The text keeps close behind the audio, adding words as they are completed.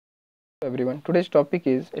Everyone, today's topic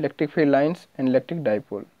is electric field lines and electric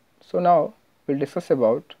dipole. So now we'll discuss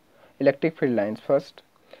about electric field lines first.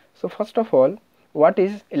 So first of all, what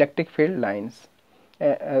is electric field lines?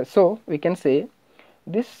 So we can say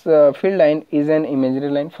this field line is an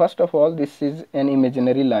imaginary line. First of all, this is an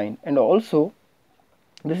imaginary line and also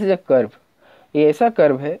this is a curve. ये ऐसा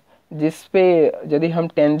curve है जिस पे यदि हम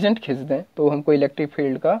tangent खींच दें तो हमको इलेक्ट्रिक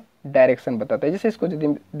फील्ड का डायरेक्शन बताता है। जैसे इसको यदि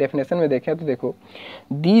डेफिनेशन में देखें तो देखो,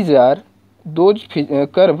 these are those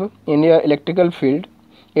curve in your electrical field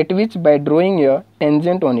at which bye drawing your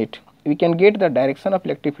tangent on it we can get the direction of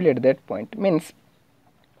electric field at that point. Means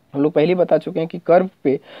हम लोग पहले ही बता चुके हैं कि कर्व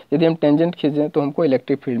पे यदि हम टेंजेंट खींचें तो हमको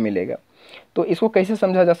इलेक्ट्रिक फील्ड मिलेगा। तो इसको कैसे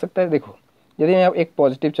समझा जा सकता है? देखो, यदि आप एक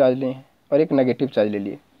पॉजिटिव चार्ज लें और एक नेगेटिव चार्ज ले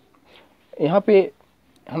लिए, यहाँ पे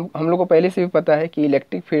हम लोग को पहले से भी पता है कि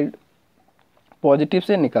इलेक्ट्रिक फील्ड पॉजिटिव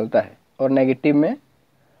से निकलता है और नेगेटिव में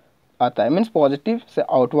आता है। मीन्स पॉजिटिव से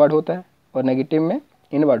आउटवर्ड होता है और नेगेटिव में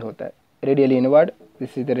इनवर्ड होता है। Radially inward,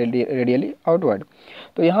 this is the radially outward.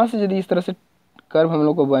 तो यहाँ से यदि इस तरह से कर्व हम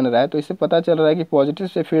लोग को बन रहा है तो इससे पता चल रहा है कि पॉजिटिव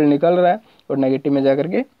से फील्ड निकल रहा है और नेगेटिव में जाकर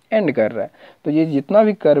के एंड कर रहा है। तो ये जितना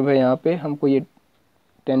भी कर्व है यहाँ पे, हमको ये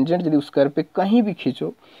टेंजेंट यदि उस कर्व पे कहीं भी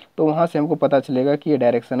खींचो तो वहाँ से हमको पता चलेगा कि ये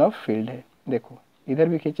डायरेक्शन ऑफ फील्ड है। देखो, इधर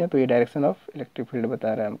भी खींचें तो ये डायरेक्शन ऑफ इलेक्ट्रिक फील्ड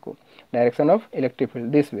बता रहा है हमको, direction of electric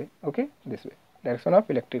field this way, okay, this way, direction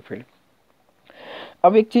of electric field.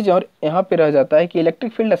 अब एक चीज़ और यहाँ पे रह जाता है कि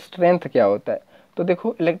इलेक्ट्रिक फील्ड स्ट्रेंथ क्या होता है। तो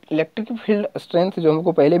देखो, इलेक्ट्रिक फील्ड स्ट्रेंथ जो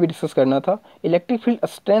हमको पहले भी डिस्कस करना था, इलेक्ट्रिक फील्ड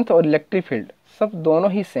स्ट्रेंथ और इलेक्ट्रिक फील्ड सब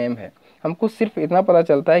दोनों ही सेम है। हमको सिर्फ इतना पता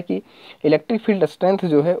चलता है कि इलेक्ट्रिक फील्ड स्ट्रेंथ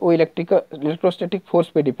जो है वो इलेक्ट्रोस्टैटिक फोर्स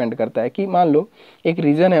पे डिपेंड करता है। कि मान लो एक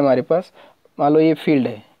रीजन है हमारे पास, मान लो ये फील्ड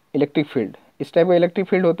है, इलेक्ट्रिक फील्ड, इस टाइप का इलेक्ट्रिक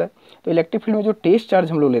फील्ड होता है। तो इलेक्ट्रिक फील्ड में जो टेस्ट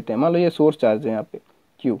चार्ज हम लोग लेते हैं, मान लो ये सोर्स चार्ज है यहाँ पे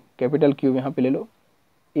क्यू, कैपिटल क्यू यहाँ पे ले लो,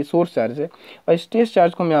 ये सोर्स चार्ज है और इस टेस्ट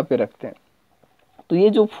चार्ज को हम यहाँ पे रखते हैं। तो ये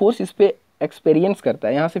जो फोर्स इस पर एक्सपीरियंस करता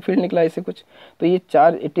है, यहाँ से फील्ड निकला ऐसे कुछ, तो ये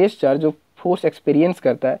चार्ज, टेस्ट चार्ज जो फोर्स एक्सपीरियंस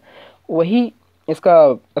करता है वही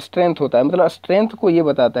इसका स्ट्रेंथ होता है। मतलब स्ट्रेंथ को ये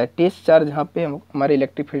बताता है, टेस्ट चार्ज यहाँ पे हमारे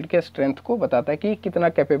इलेक्ट्रिक फील्ड के स्ट्रेंथ को बताता है कि कितना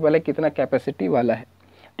कैपेबल है, कितना कैपेसिटी वाला है।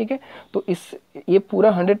 ठीक है, तो ये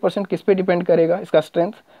पूरा 100% किस पे डिपेंड करेगा, इसका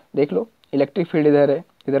स्ट्रेंथ। देख लो, इलेक्ट्रिक फील्ड इधर है,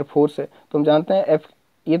 इधर फोर्स है, तो हम जानते हैं एफ,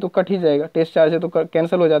 ये तो कट ही जाएगा, टेस्ट चार्ज है तो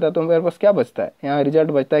कैंसिल हो जाता है। तो हमारे पास क्या बचता है, यहाँ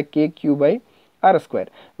रिजल्ट बचता है KQ/R²।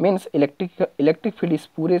 मीन्स इलेक्ट्रिक फील्ड इस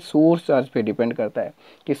पूरे सोर्स चार्ज पे डिपेंड करता है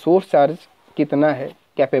कि सोर्स चार्ज कितना है,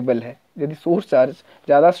 कैपेबल है। यदि सोर्स चार्ज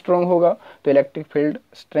ज़्यादा स्ट्रॉन्ग होगा तो इलेक्ट्रिक फील्ड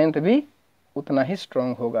स्ट्रेंथ भी उतना ही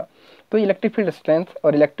स्ट्रॉन्ग होगा। तो इलेक्ट्रिक फील्ड स्ट्रेंथ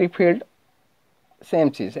और इलेक्ट्रिक फील्ड सेम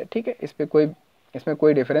चीज़ है। ठीक है, इसमें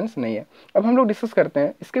कोई डिफरेंस नहीं है। अब हम लोग डिस्कस करते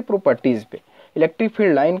हैं इसके प्रॉपर्टीज़ पे। इलेक्ट्रिक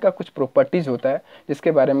फील्ड लाइन का कुछ प्रॉपर्टीज़ होता है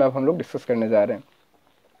जिसके बारे में अब हम लोग डिस्कस करने जा रहे हैं।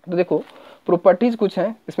 तो देखो, प्रॉपर्टीज़ कुछ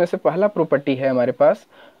हैं, इसमें से पहला प्रॉपर्टी है हमारे पास,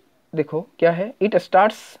 देखो क्या है, it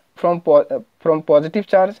starts from positive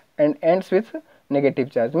charge and ends with negative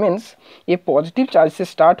charge. Means ये पॉजिटिव चार्ज से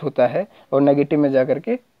स्टार्ट होता है और नेगेटिव में जाकर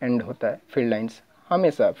के एंड होता है। फील्ड लाइंस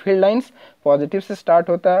हमेशा, फील्ड लाइंस पॉजिटिव से स्टार्ट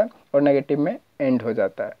होता है और नेगेटिव में एंड हो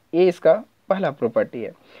जाता है। ये इसका पहला प्रॉपर्टी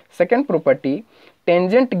है। Second property,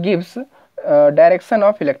 tangent gives direction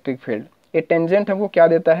of electric field. ये टेंजेंट हमको क्या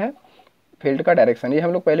देता है, फील्ड का डायरेक्शन। ये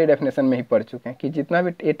हम लोग पहले डेफिनेशन में ही पढ़ चुके हैं कि जितना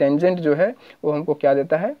भी ये टेंजेंट जो है वो हमको क्या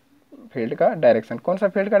देता है, फील्ड का डायरेक्शन। कौन सा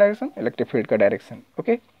फील्ड का डायरेक्शन, इलेक्ट्रिक फील्ड का direction.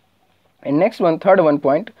 Okay, and next one, third one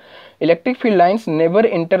point, electric field lines never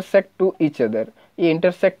intersect to each other. ये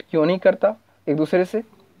इंटरसेक्ट क्यों नहीं करता एक दूसरे से,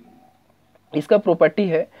 इसका प्रॉपर्टी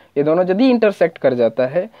है, ये दोनों यदि इंटरसेक्ट कर जाता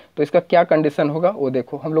है तो इसका क्या कंडीशन होगा वो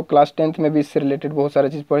देखो। हम लोग क्लास 10th में भी इससे रिलेटेड बहुत सारा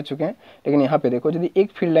चीज़ पढ़ चुके हैं, लेकिन यहाँ पे देखो, यदि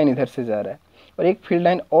एक फील्ड लाइन इधर से जा रहा है और एक फील्ड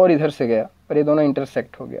लाइन और इधर से गया और ये दोनों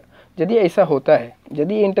इंटरसेक्ट हो गया, यदि ऐसा होता है,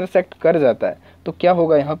 यदि ये इंटरसेक्ट कर जाता है तो क्या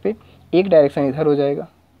होगा, यहाँ पे एक डायरेक्शन इधर हो जाएगा,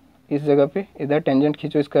 इस जगह पे इधर टेंजेंट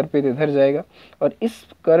खींचो इस कर्व पे तो इधर जाएगा, और इस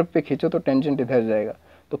कर्व पे खींचो तो टेंजेंट इधर जाएगा।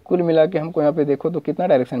 तो कुल मिला के हमको यहाँ पे देखो तो कितना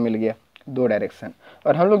डायरेक्शन मिल गया, 2 डायरेक्शन।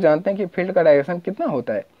 और हम लोग जानते हैं कि फील्ड का डायरेक्शन कितना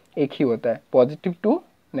होता है, एक ही होता है, पॉजिटिव टू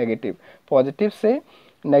नेगेटिव। पॉजिटिव से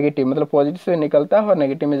नेगेटिव मतलब पॉजिटिव से निकलता है और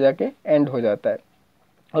नेगेटिव में जाके एंड हो जाता है।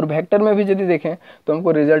 और वेक्टर में भी यदि देखें तो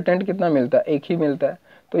हमको रिजल्टेंट कितना मिलता है, एक ही मिलता है।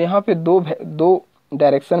 तो यहाँ पे दो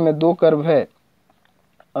डायरेक्शन में 2 कर्व है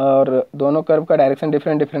और दोनों कर्व का डायरेक्शन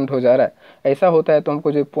डिफरेंट हो जा रहा है। ऐसा होता है तो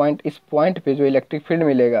हमको जो पॉइंट, इस पॉइंट पे जो इलेक्ट्रिक फील्ड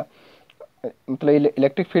मिलेगा, मतलब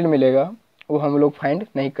इलेक्ट्रिक फील्ड मिलेगा, वो हम लोग फाइंड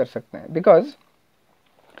नहीं कर सकते हैं, बिकॉज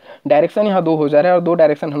डायरेक्शन यहाँ 2 हो जा रहा है और 2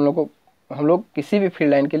 डायरेक्शन हम लोग किसी भी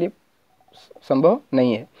फील्ड लाइन के लिए संभव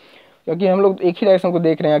नहीं है, क्योंकि हम लोग एक ही डायरेक्शन को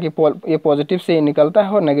देख रहे हैं कि ये पॉजिटिव से निकलता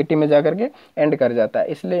है और नेगेटिव में जाकर के एंड कर जाता है,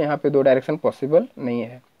 इसलिए यहाँ पे 2 डायरेक्शन पॉसिबल नहीं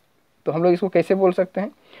है। तो हम लोग इसको कैसे बोल सकते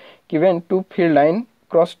हैं कि when to field line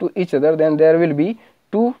cross two each other than there will be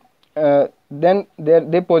to then there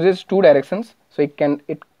they possess to directions, so it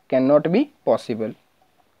can not be possible.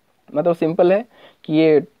 मतलब सिंपल है कि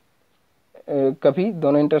ये कभी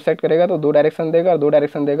दोनों इंटरसेक्ट करेगा तो 2 डायरेक्शन देगा, और 2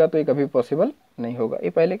 डायरेक्शन देगा तो ये कभी पॉसिबल नहीं होगा। ये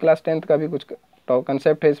पहले क्लास 10th का भी कुछ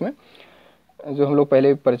कंसेप्ट है इसमें, जो हम लोग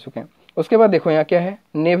पहले भी पढ़ चुके हैं। उसके बाद देखो यहाँ क्या है,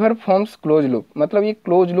 नेवर फॉर्म्स क्लोज लूप, मतलब ये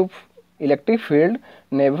close loop electric field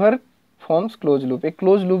never forms close loop, एक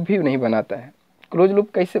क्लोज लूप भी नहीं बनाता है। क्लोज लूप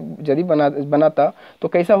कैसे यदि बनाता तो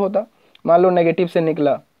कैसा होता, मान लो नेगेटिव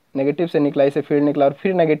से निकला इसे फील्ड निकला और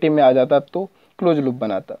फिर नेगेटिव में आ जाता तो क्लोज लूप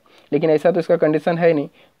बनाता, लेकिन ऐसा तो इसका कंडीशन है ही नहीं।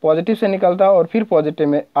 पॉजिटिव से निकलता और फिर पॉजिटिव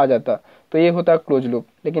में आ जाता तो ये होता क्लोज लूप,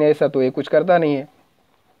 लेकिन ऐसा तो ये कुछ करता नहीं है।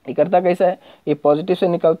 ये करता कैसा है, ये पॉजिटिव से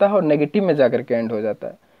निकलता है और नेगेटिव में जाकर के एंड हो जाता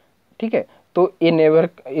है, ठीक है। तो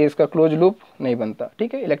ये इसका क्लोज लूप नहीं बनता,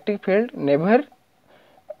 ठीक है। इलेक्ट्रिक फील्ड नेवर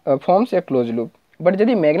फॉर्म्स या क्लोज लूप। बट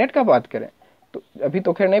यदि मैग्नेट का बात करें तो अभी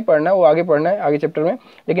तो खैर नहीं पढ़ना है, वो आगे पढ़ना है आगे चैप्टर में,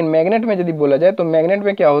 लेकिन मैग्नेट में यदि बोला जाए तो मैग्नेट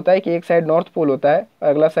में क्या होता है कि एक साइड नॉर्थ पोल होता है और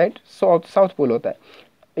अगला साइड साउथ पोल होता है।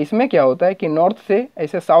 इसमें क्या होता है कि नॉर्थ से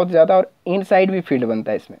ऐसे साउथ जाता है और इन साइड भी फील्ड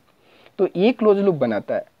बनता है इसमें, तो ये क्लोज लूप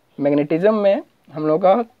बनाता है। मैग्नेटिज्म में हम लोग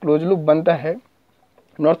का क्लोज लूप बनता है,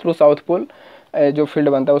 नॉर्थ थ्रू साउथ पोल जो फील्ड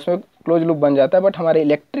बनता है उसमें क्लोज लूप बन जाता है, बट हमारे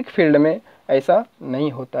इलेक्ट्रिक फील्ड में ऐसा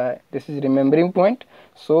नहीं होता है। This is remembering point,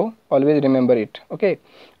 so always remember it, okay.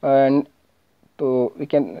 And तो we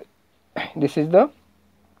can, this is the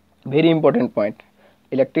very important point,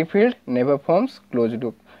 electric field never forms close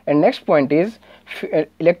loop. And next point is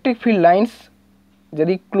electric field lines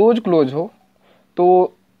यदि close हो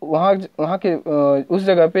तो वहाँ के उस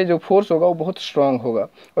जगह पे जो फोर्स होगा वो बहुत स्ट्रांग होगा,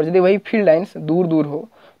 और यदि वही फील्ड लाइन्स दूर हो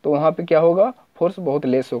तो वहाँ पे क्या होगा, फोर्स बहुत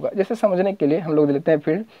लेस होगा। जैसे समझने के लिए हम लोग लेते हैं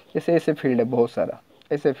फील्ड, जैसे ऐसे फील्ड है बहुत सारा,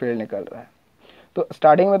 ऐसे फील्ड निकल रहा है, तो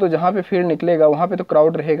स्टार्टिंग में तो जहाँ पे फील्ड निकलेगा वहाँ पे तो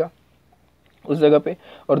क्राउड रहेगा उस जगह पे,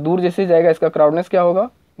 और दूर जैसे जाएगा इसका क्राउडनेस क्या होगा,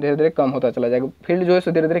 धीरे धीरे कम होता चला जाएगा, फील्ड जो है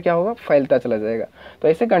सो धीरे धीरे क्या होगा, फैलता चला जाएगा। तो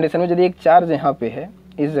ऐसे कंडीशन में यदि एक चार्ज यहाँ पे है,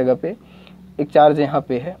 इस जगह पे एक चार्ज यहाँ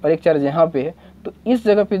पे है और एक चार्ज यहाँ पे है, तो इस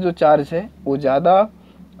जगह पे जो चार्ज है वो ज़्यादा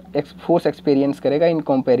फोर्स एक्सपीरियंस करेगा in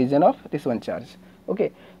comparison of this one charge, okay.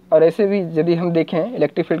 और ऐसे भी यदि हम देखें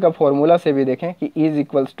इलेक्ट्रिक फील्ड का फॉर्मूला से भी देखें कि E is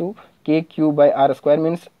equals to KQ/R²,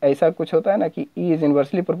 means ऐसा कुछ होता है ना कि E is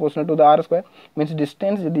inversely proportional to the R², means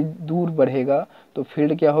distance यदि दूर बढ़ेगा तो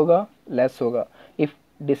फील्ड क्या होगा, लेस होगा। If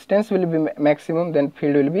distance will be maximum then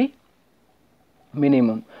field will be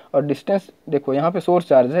minimum. और डिस्टेंस देखो यहाँ पे सोर्स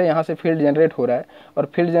चार्ज है, यहाँ से फील्ड जनरेट हो रहा है, और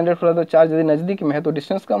फील्ड जनरेट हो रहा है तो चार्ज यदि नज़दीक में है तो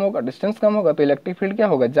डिस्टेंस कम होगा, डिस्टेंस कम होगा तो इलेक्ट्रिक फील्ड क्या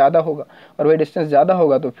होगा, ज़्यादा होगा, और वही डिस्टेंस ज़्यादा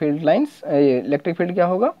होगा तो फील्ड लाइन्स इलेक्ट्रिक फील्ड क्या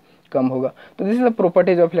होगा, कम होगा। तो this is the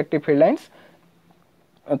properties of electric field lines.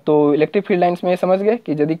 तो इलेक्ट्रिक फील्ड लाइन्स में ये समझ गए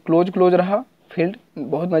कि यदि क्लोज रहा, फील्ड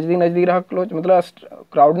बहुत नज़दीक रहा, क्लोज मतलब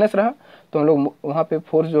क्राउडनेस रहा, तो हम लोग वहाँ पे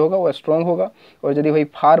फोर्स जो होगा वो स्ट्रॉन्ग होगा, और यदि वही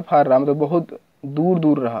फार रहा मतलब बहुत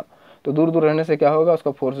दूर रहा तो दूर रहने से क्या होगा,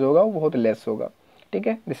 उसका फोर्स जो होगा वो बहुत लेस होगा, ठीक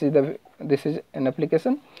है। This is an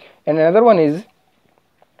application. And another one is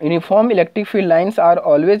uniform electric field lines are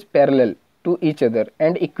always parallel to each other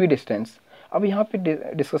and equi distance. अब यहाँ पे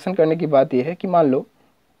डिस्कशन करने की बात यह है कि मान लो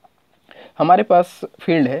हमारे पास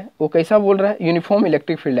फील्ड है, वो कैसा बोल रहा है, यूनिफॉर्म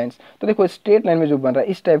इलेक्ट्रिक फील्ड लाइन्स। तो देखो स्ट्रेट लाइन में जो बन रहा है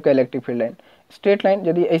इस टाइप का electric field line, straight line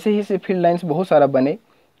यदि ऐसे ही से फील्ड लाइन्स बहुत सारा बने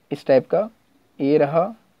इस टाइप का, ये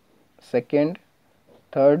रहा second,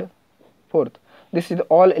 third, fourth, this is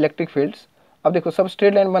all electric fields. अब देखो सब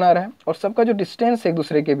स्ट्रेट लाइन बना रहा है और सबका जो डिस्टेंस है एक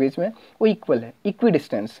दूसरे के बीच में वो इक्वल है, इक्वी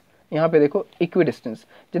डिस्टेंस। यहाँ पे देखो इक्वी डिस्टेंस,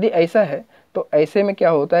 यदि ऐसा है तो ऐसे में क्या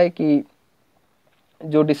होता है कि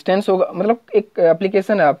जो डिस्टेंस होगा, मतलब एक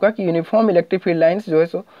एप्लीकेशन है आपका कि यूनिफॉर्म इलेक्ट्रिक फील्ड लाइंस जो है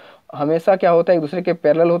सो हमेशा क्या होता है, एक दूसरे के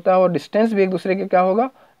पैरेलल होता है और डिस्टेंस भी एक दूसरे के क्या होगा,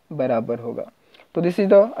 बराबर होगा। तो दिस इज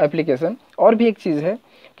द एप्लीकेशन। और भी एक चीज़ है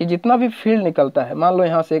कि जितना भी फील्ड निकलता है, मान लो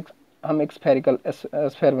यहाँ से हम एक स्फेरिकल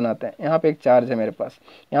स्फेयर बनाते हैं, यहाँ पे एक चार्ज है मेरे पास,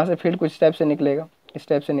 यहाँ से फील्ड कुछ टाइप से निकलेगा, इस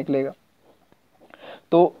टाइप से निकलेगा।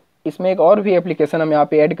 तो इसमें एक और भी एप्लीकेशन हम यहाँ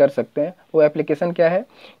पे ऐड कर सकते हैं। वो एप्लीकेशन क्या है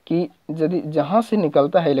कि यदि जहाँ से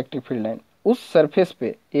निकलता है इलेक्ट्रिक फील्ड लाइन उस सरफेस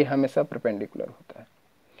पे ये हमेशा परपेंडिकुलर होता है,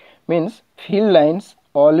 means field lines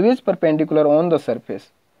always perpendicular on the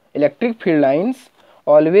surface, electric field lines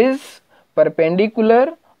always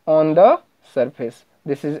perpendicular on the surface.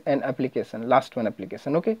 This is an application, last one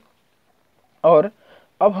application, okay. और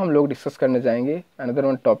अब हम लोग डिस्कस करने जाएंगे another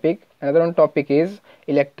one topic is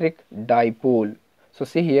electric dipole. So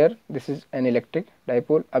see here, this is an electric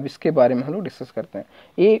dipole. अब इसके बारे में हम लोग डिस्कस करते हैं।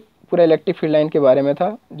 ये पूरा इलेक्ट्रिक फील्ड लाइन के बारे में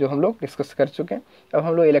था जो हम लोग डिस्कस कर चुके हैं। अब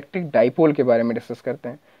हम लोग इलेक्ट्रिक डाइपोल के बारे में डिस्कस करते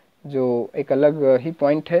हैं, जो एक अलग ही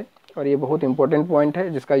पॉइंट है और ये बहुत इंपॉर्टेंट पॉइंट है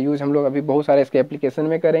जिसका यूज़ हम लोग अभी बहुत सारे इसके एप्लीकेशन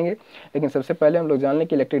में करेंगे। लेकिन सबसे पहले हम लोग जान लें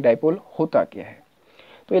कि इलेक्ट्रिक डाइपोल होता क्या है।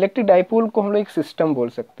 तो इलेक्ट्रिक डाइपोल को हम लोग एक सिस्टम बोल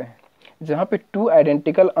सकते हैं जहाँ पे टू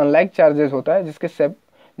आइडेंटिकल अनलाइक चार्जेस होता है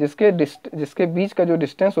जिसके बीच का जो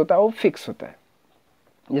डिस्टेंस होता है वो फिक्स होता है।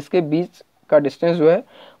 जिसके बीच का डिस्टेंस जो है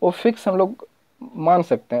वो फिक्स हम लोग मान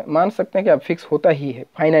सकते हैं कि अब फिक्स होता ही है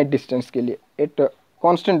फाइनाइट डिस्टेंस के लिए, एक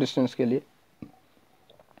कांस्टेंट डिस्टेंस के लिए।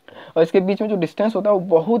 और इसके बीच में जो डिस्टेंस होता है वो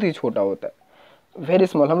बहुत ही छोटा होता है, वेरी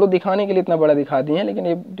स्मॉल। हम लोग दिखाने के लिए इतना बड़ा दिखा दिए हैं लेकिन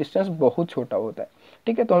ये डिस्टेंस बहुत छोटा होता है।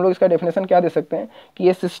 ठीक है, तो हम लोग इसका डेफिनेशन क्या दे सकते हैं कि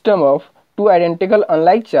ये system of two identical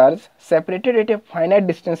unlike charge separated at a finite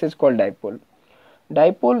distance is called dipole.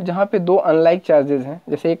 Dipole जहाँ पे दो अनलाइक चार्जेस हैं,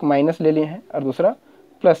 जैसे एक माइनस ले लिए हैं और दूसरा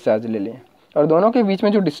प्लस चार्ज ले लिए हैं, और दोनों के बीच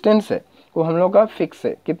में जो डिस्टेंस है वो हम लोग का फिक्स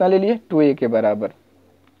है। कितना ले लिए? 2a के बराबर।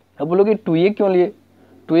 अब बोलोगे 2a क्यों लिए?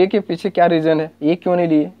 2a के पीछे क्या रीज़न है, a क्यों नहीं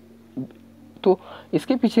लिए? तो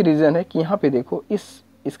इसके पीछे रीज़न है कि यहाँ पे देखो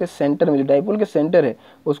इसके सेंटर में जो डाइपोल के सेंटर है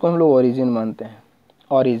उसको हम लोग ओरिजिन मानते हैं।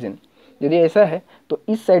 ओरिजिन यदि ऐसा है तो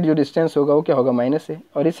इस साइड जो डिस्टेंस होगा वो क्या होगा? माइनस है,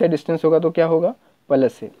 और इस साइड डिस्टेंस होगा तो क्या होगा?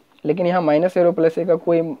 प्लस है। लेकिन यहाँ माइनस है और प्लस है का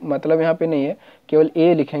कोई मतलब यहाँ पे नहीं है, केवल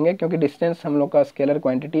a लिखेंगे क्योंकि डिस्टेंस हम लोग का स्केलर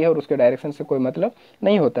क्वांटिटी है और उसके डायरेक्शन से कोई मतलब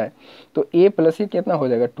नहीं होता है। तो a प्लस ही कितना हो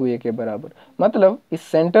जाएगा? 2a के बराबर। मतलब इस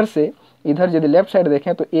सेंटर से इधर यदि लेफ्ट साइड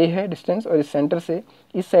देखें तो a है डिस्टेंस, और इस सेंटर से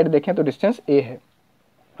इस साइड देखें तो डिस्टेंस a है,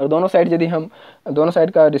 और दोनों साइड यदि हम दोनों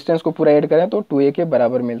साइड का डिस्टेंस को पूरा ऐड करें तो 2a के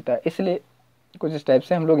बराबर मिलता है। इसलिए कुछ इस टाइप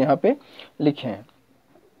से हम लोग यहाँ पे लिखे हैं।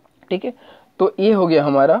 ठीक है, तो ये हो गया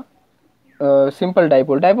हमारा सिंपल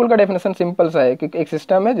डाइपोल। डाइपोल का डेफिनेशन सिंपल सा है कि एक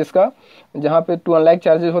सिस्टम है जिसका जहाँ पे टू अनलाइक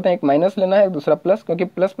चार्जेस होते हैं, एक माइनस लेना है, एक दूसरा प्लस, क्योंकि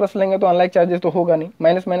प्लस प्लस लेंगे तो अनलाइक चार्जेस तो होगा नहीं,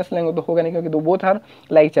 माइनस माइनस लेंगे तो होगा नहीं, क्योंकि दो बोथ आर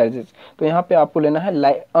लाइक चार्जेस। तो यहाँ पे आपको लेना है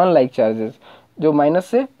अनलाइक चार्जेस जो माइनस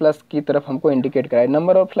से प्लस की तरफ हमको इंडिकेट कराए।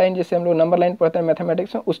 नंबर ऑफ लाइन जैसे हम लोग नंबर लाइन पढ़ते हैं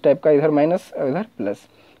मैथमेटिक्स में, उस टाइप का, इधर माइनस इधर प्लस,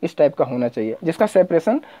 इस टाइप का होना चाहिए, जिसका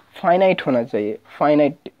सेपरेशन फाइनाइट होना चाहिए।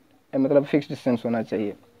 फाइनाइट मतलब फिक्स डिस्टेंस होना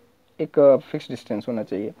चाहिए, एक फिक्स डिस्टेंस होना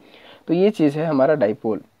चाहिए। तो ये चीज़ है हमारा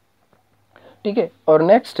डाइपोल। ठीक है, और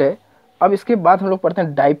नेक्स्ट है, अब इसके बाद हम लोग पढ़ते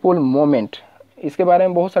हैं डाइपोल मोमेंट। इसके बारे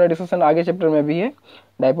में बहुत सारा डिस्कशन आगे चैप्टर में भी है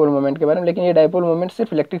डाइपोल मोमेंट के बारे में, लेकिन ये डाइपोल मोमेंट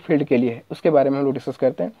सिर्फ इलेक्ट्रिक फील्ड के लिए है। उसके बारे में हम लोग डिस्कस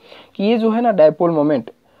करते हैं कि ये जो है ना डाइपोल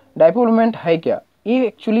मोमेंट है क्या? ये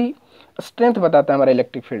एक्चुअली स्ट्रेंथ बताता है हमारा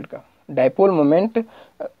इलेक्ट्रिक फील्ड का। डाइपोल मोमेंट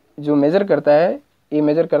जो मेजर करता है, ये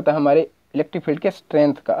मेजर करता है हमारे इलेक्ट्रिक फील्ड के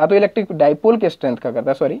स्ट्रेंथ का। तो इलेक्ट्रिक डाइपोल के स्ट्रेंथ का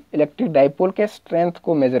करता है, सॉरी, इलेक्ट्रिक डाइपोल के स्ट्रेंथ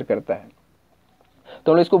को मेजर करता है।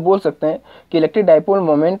 तो हम लोग इसको बोल सकते हैं कि electric dipole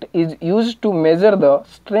moment is used to measure the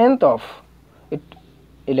strength of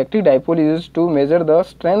electric dipole is used to measure the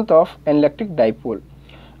strength of an electric dipole.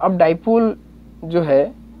 अब डाइपोल जो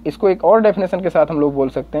है इसको एक और डेफिनेशन के साथ हम लोग बोल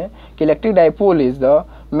सकते हैं कि electric dipole is the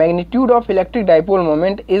magnitude of electric dipole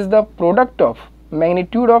moment is the product of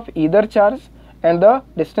magnitude of either charge and the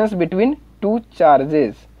distance between two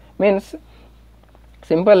charges. Means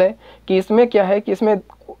simple है कि इसमें क्या है कि इसमें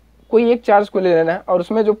कोई एक चार्ज को ले लेना है और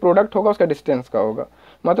उसमें जो प्रोडक्ट होगा उसका डिस्टेंस का होगा।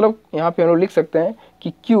 मतलब यहाँ पे हम लोग लिख सकते हैं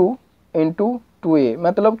कि Q इंटू 2a,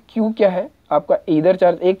 मतलब Q क्या है आपका ईदर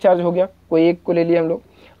चार्ज, एक चार्ज हो गया, कोई एक को ले लिया हम लोग,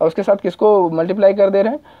 और उसके साथ किसको मल्टीप्लाई कर दे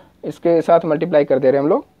रहे हैं? इसके साथ मल्टीप्लाई कर दे रहे हैं हम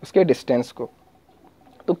लोग उसके डिस्टेंस को।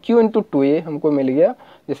 तो Q इंटू 2a हमको मिल गया,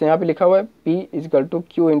 जैसे यहाँ पे लिखा हुआ है P is equal to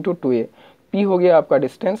Q into 2a। P हो गया आपका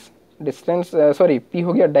P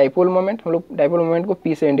हो गया डाइपोल मोमेंट। हम लोग डाइपोल मोमेंट को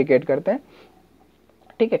P से इंडिकेट करते हैं।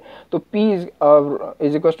 ठीक है, तो P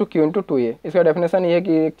is equal to Q into 2a। इसका डेफिनेशन ये है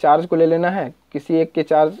कि एक चार्ज को ले लेना है, किसी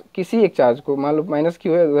एक चार्ज को, मान लो माइनस Q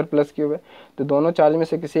है उधर प्लस Q है, तो दोनों चार्ज में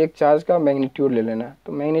से किसी एक चार्ज का मैग्नीट्यूड ले लेना है।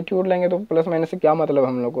 तो मैग्नीट्यूड लेंगे तो प्लस माइनस से क्या मतलब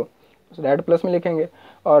हम लोग को, डायरेक्ट प्लस में लिखेंगे,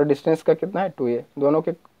 और डिस्टेंस का कितना है 2a, दोनों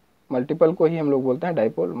के मल्टीपल को ही हम लोग बोलते हैं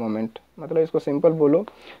डाइपोल मोमेंट। मतलब इसको सिंपल बोलो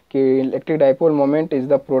कि electric dipole moment is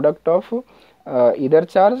the product of either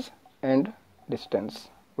charge and distance,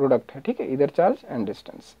 product है। ठीक है, either charge and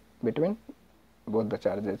distance between both the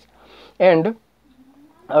charges. And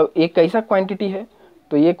अब एक कैसा क्वांटिटी है?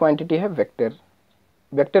 तो ये क्वांटिटी है वेक्टर।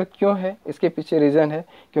 वेक्टर क्यों है? इसके पीछे रीज़न है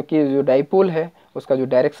क्योंकि जो डाइपोल है उसका जो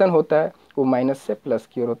डायरेक्शन होता है वो माइनस से प्लस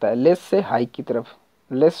की ओर होता है, लेस से हाई की तरफ,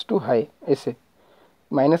 लेस टू हाई, ऐसे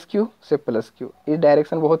माइनस Q से प्लस Q। इस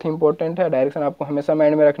डायरेक्शन बहुत ही इंपॉर्टेंट है, डायरेक्शन आपको हमेशा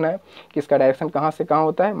माइंड में रखना है कि इसका डायरेक्शन कहाँ से कहाँ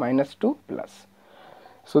होता है, minus two plus.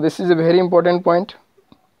 So this is a very important point.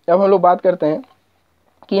 अब हम लोग बात करते हैं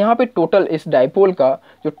कि यहाँ पे टोटल इस डाइपोल का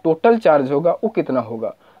जो टोटल चार्ज होगा वो कितना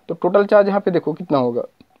होगा। तो टोटल चार्ज यहाँ पे देखो कितना होगा,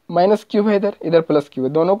 माइनस Q है इधर, इधर प्लस Q है,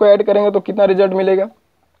 दोनों को ऐड करेंगे तो कितना रिजल्ट मिलेगा?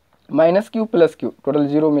 Minus Q plus Q, total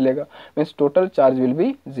zero मिलेगा। Means total charge will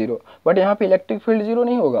be zero. But यहाँ पे इलेक्ट्रिक फील्ड जीरो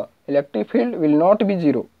नहीं होगा, electric field will not be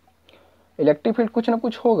zero. Electric field कुछ ना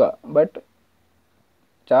कुछ होगा, बट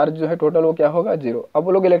चार्ज जो है टोटल वो क्या होगा, जीरो। अब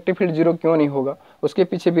वो लोग इलेक्ट्रिक फील्ड जीरो क्यों नहीं होगा, उसके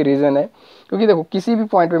पीछे भी रीज़न है। क्योंकि देखो किसी भी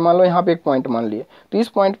पॉइंट पे, मान लो यहाँ पे एक पॉइंट मान लिए, तो इस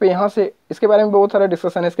पॉइंट पे यहाँ से, इसके बारे में बहुत सारा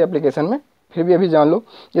डिस्कशन है इसके एप्लीकेशन में, फिर भी अभी जान लो।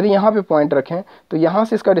 यदि यहाँ पे पॉइंट रखें तो यहाँ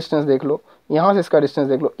से इसका डिस्टेंस देख लो, यहाँ से इसका डिस्टेंस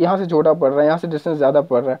देख लो, यहाँ से छोटा पड़ रहा है, यहाँ से डिस्टेंस ज़्यादा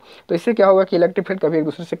पड़ रहा है, तो इससे क्या होगा कि इलेक्ट्रिक फील्ड कभी एक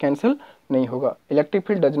दूसरे से कैंसिल नहीं होगा। Electric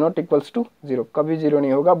field does not equals to zero, कभी जीरो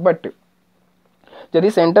नहीं होगा। बट यदि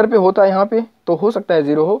सेंटर पे होता है यहाँ पे तो हो सकता है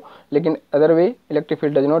जीरो हो, लेकिन other way electric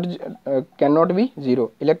field does not, can not be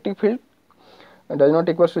zero. Electric field does not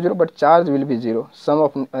equals to zero, but charge will be zero. Some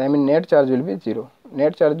of, I mean net charge will be zero.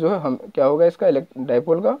 Net charge जो है हम क्या होगा इसका,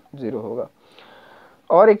 dipole का zero होगा।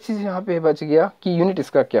 और एक चीज़ यहाँ पे बच गया कि यूनिट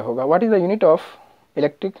इसका क्या होगा। What is the unit of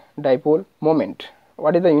electric dipole moment,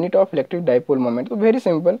 what is the unit of electric dipole moment. तो very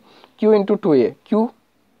simple, Q into two A, Q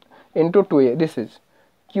into two A, this is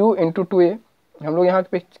Q into two ए। हम लोग यहाँ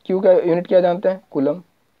पे Q का unit क्या जानते हैं, coulomb,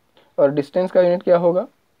 और डिस्टेंस का यूनिट क्या होगा,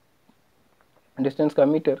 डिस्टेंस का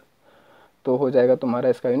मीटर, तो हो जाएगा तुम्हारा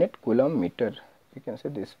इसका unit coulomb metre. You can say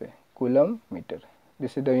this way, coulomb metre,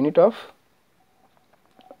 this is the unit of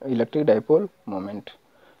electric dipole moment.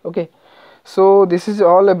 Okay, so this is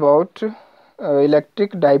all about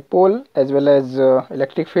electric dipole as well as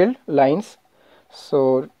electric field lines.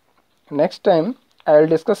 So next time I will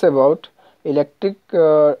discuss about electric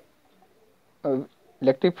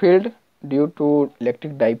field due to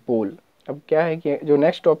electric dipole. अब क्या है कि जो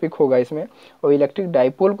next topic होगा इसमें, और electric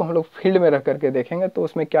dipole को हम लोग फील्ड में रख करके देखेंगे तो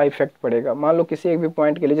उसमें क्या इफेक्ट पड़ेगा। मान लो किसी एक भी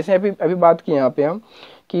पॉइंट के लिए, जैसे अभी बात की यहाँ पे हम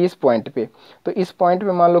कि इस पॉइंट पे, तो इस पॉइंट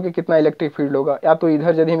पे मान लो कि कितना इलेक्ट्रिक फील्ड होगा, या तो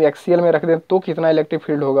इधर यदि हम एक्सियल में रख दें तो कितना इलेक्ट्रिक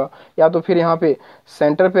फील्ड होगा, या तो फिर यहाँ पे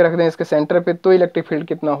सेंटर पे रख दें, इसके सेंटर पे, तो इलेक्ट्रिक फील्ड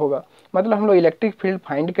कितना होगा। मतलब हम लोग इलेक्ट्रिक फील्ड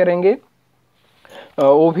फाइंड करेंगे,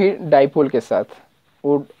 वो भी डाइपोल के साथ।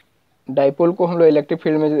 वो डाइपोल को हम लोग इलेक्ट्रिक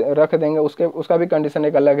फील्ड में रख देंगे, उसका भी कंडीशन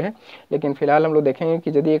एक अलग है। लेकिन फिलहाल हम लोग देखेंगे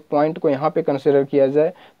कि यदि एक पॉइंट को यहाँ पे कंसिडर किया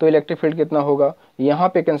जाए तो इलेक्ट्रिक फील्ड कितना होगा, यहाँ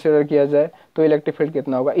पे कंसिडर किया जाए तो इलेक्ट्रिक फील्ड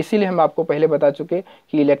कितना होगा। इसीलिए हम आपको पहले बता चुके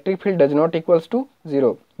कि electric field does not equals to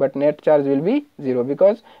zero, but net charge will be zero,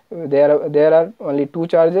 because there are only two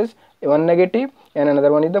charges, one negative and another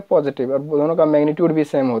one is the positive, और दोनों का मैग्नीट्यूड भी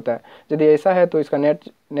सेम होता है। यदि ऐसा है तो इसका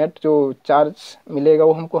नेट जो चार्ज मिलेगा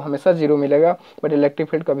वो हमको हमेशा जीरो मिलेगा, बट इलेक्ट्रिक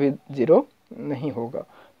फील्ड कभी जीरो नहीं होगा।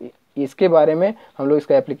 इसके बारे में हम लोग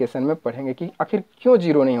इसका एप्लीकेशन में पढ़ेंगे कि आखिर क्यों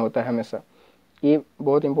जीरो नहीं होता है हमेशा। ये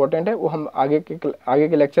बहुत इंपॉर्टेंट है, वो हम आगे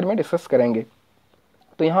के लेक्चर में डिस्कस करेंगे।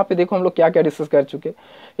 तो यहाँ पे देखो हम लोग क्या क्या डिस्कस कर चुके।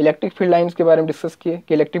 इलेक्ट्रिक फील्ड लाइन्स के बारे में डिस्कस किए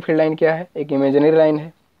कि इलेक्ट्रिक फील्ड लाइन क्या है, एक इमेजिनरी लाइन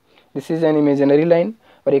है, this is an imaginary line,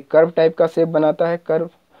 और एक कर्व टाइप का शेप बनाता है, कर्व।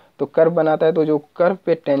 तो कर्व बनाता है तो जो कर्व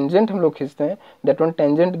पे टेंजेंट हम लोग खींचते हैं, that one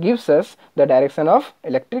tangent gives us the direction of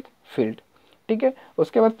electric field. ठीक है,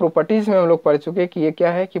 उसके बाद प्रॉपर्टीज में हम लोग पढ़ चुके कि ये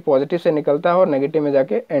क्या है कि पॉजिटिव से निकलता है और नेगेटिव में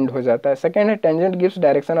जाके एंड हो जाता है। सेकंड है tangent gives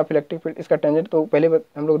direction of electric field. इसका टेंजेंट तो पहले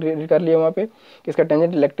हम लोग रीड कर लिए वहाँ पे कि इसका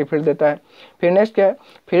टेंजेंट इलेक्ट्रिक फील्ड देता है। फिर नेक्स्ट क्या है,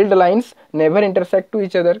 field lines never intersect to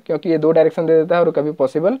each other, क्योंकि ये दो डायरेक्शन दे देता है और कभी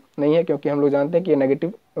पॉसिबल नहीं है, क्योंकि हम लोग जानते हैं कि ये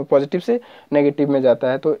नेगेटिव पॉजिटिव से नेगेटिव में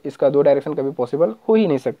जाता है, तो इसका दो डायरेक्शन कभी पॉसिबल हो ही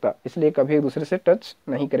नहीं सकता, इसलिए कभी एक दूसरे से टच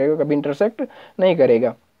नहीं करेगा, कभी इंटरसेक्ट नहीं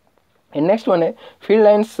करेगा। नेक्स्ट वन है फील्ड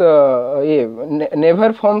लाइंस, ये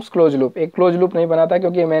नेवर फॉर्म्स क्लोज लूप, एक क्लोज लूप नहीं बनाता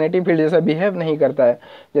क्योंकि मैग्नेटिक फील्ड जैसा बिहेव नहीं करता है।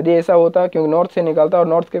 यदि ऐसा होता, क्योंकि नॉर्थ से निकलता और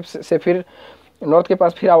नॉर्थ के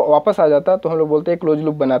पास फिर वापस आ जाता, तो हम लोग बोलते हैं क्लोज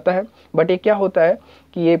लूप बनाता है। बट ये क्या होता है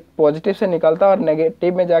कि ये पॉजिटिव से निकलता और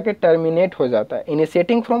नेगेटिव में जाके टर्मिनेट हो जाता है,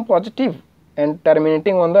 initiating from positive and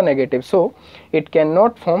terminating on the negative, so it can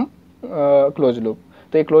not form close loop.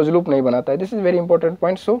 तो ये क्लोज लूप नहीं बनाता है। This is very important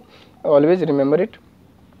point, so always remember it.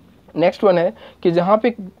 Next one है कि जहाँ पे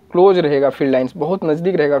क्लोज रहेगा फील्ड लाइन्स, बहुत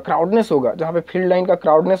नज़दीक रहेगा, क्राउडनेस होगा, जहाँ पे फील्ड लाइन का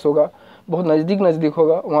क्राउडनेस होगा, बहुत नज़दीक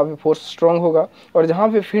होगा, वहाँ पे फोर्स स्ट्रॉन्ग होगा, और जहाँ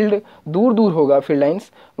पे फील्ड दूर होगा फील्ड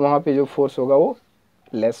लाइन्स, वहाँ पे जो फोर्स होगा वो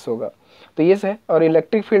लेस होगा। तो ये है। और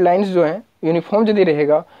इलेक्ट्रिक फील्ड लाइन्स जो हैं यूनिफॉर्म यदि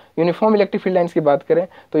रहेगा, यूनिफॉर्म इलेक्ट्रिक फील्ड लाइन्स की बात करें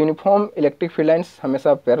तो यूनिफॉर्म इलेक्ट्रिक फील्ड लाइन्स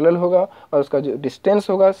हमेशा पैरेलल होगा, और उसका जो डिस्टेंस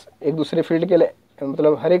होगा एक दूसरे फील्ड के,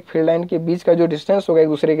 मतलब हर एक फील्ड लाइन के बीच का जो डिस्टेंस होगा एक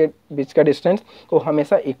दूसरे के बीच का डिस्टेंस, वो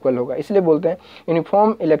हमेशा इक्वल होगा। इसलिए बोलते हैं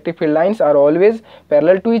uniform electric field lines are always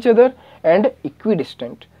parallel to each other and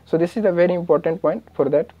equidistant. So this is a very important point for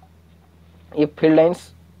that, ये फील्ड लाइन्स।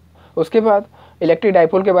 उसके बाद इलेक्ट्रिक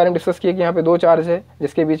डाइपोल के बारे में डिस्कस किया कि यहाँ पे दो चार्ज है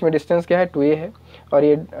जिसके बीच में डिस्टेंस क्या है, 2a है, और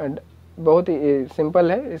ये बहुत ही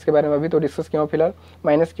सिंपल है, इसके बारे में अभी तो डिस्कस किया फिलहाल,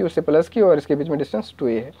 -q से +q, और इसके बीच में डिस्टेंस 2a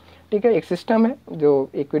है। ठीक है, एक सिस्टम है जो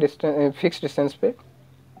इक्विडिस्टेंस फिक्स डिस्टेंस पे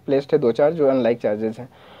प्लेस्ड है, दो चार्ज जो अनलाइक चार्जेस हैं।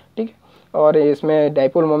 ठीक है, और इसमें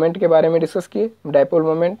डाइपोल मोमेंट के बारे में डिस्कस किए। डाइपोल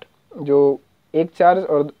मोमेंट जो एक चार्ज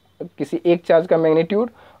और किसी एक चार्ज का मैग्नीट्यूड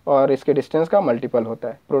और इसके डिस्टेंस का मल्टीपल होता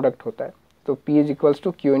है, प्रोडक्ट होता है। तो P is equals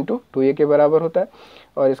to Q into 2A के बराबर होता है,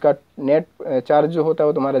 और इसका नेट चार्ज जो होता है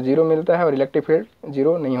वो तुम्हारा 0 मिलता है, और इलेक्ट्रिक फील्ड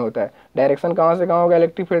 0 नहीं होता है। डायरेक्शन कहाँ से कहाँ होगा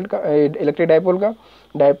इलेक्ट्रिक फील्ड का, इलेक्ट्रिक डाइपोल का,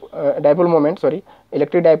 dipole moment sorry,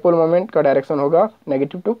 electric dipole moment का डायरेक्शन होगा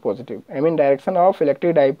negative to positive. I mean direction of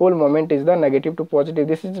electric dipole moment is the negative to positive.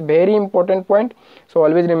 This is very important point, so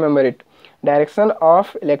always remember it. Direction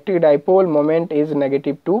of electric dipole moment is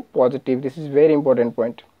negative to positive. This is very important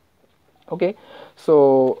point. Okay, so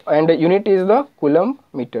and unit is the coulomb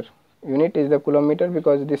meter. Unit is the coulomb meter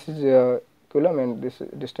because this is coulomb and this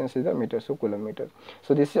distance is the meter, so coulomb meter.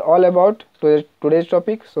 So this is all about today's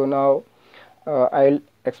topic. So now I'll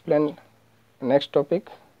explain next topic,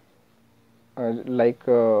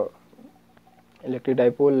 like electric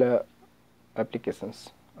dipole applications.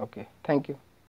 Okay, thank you.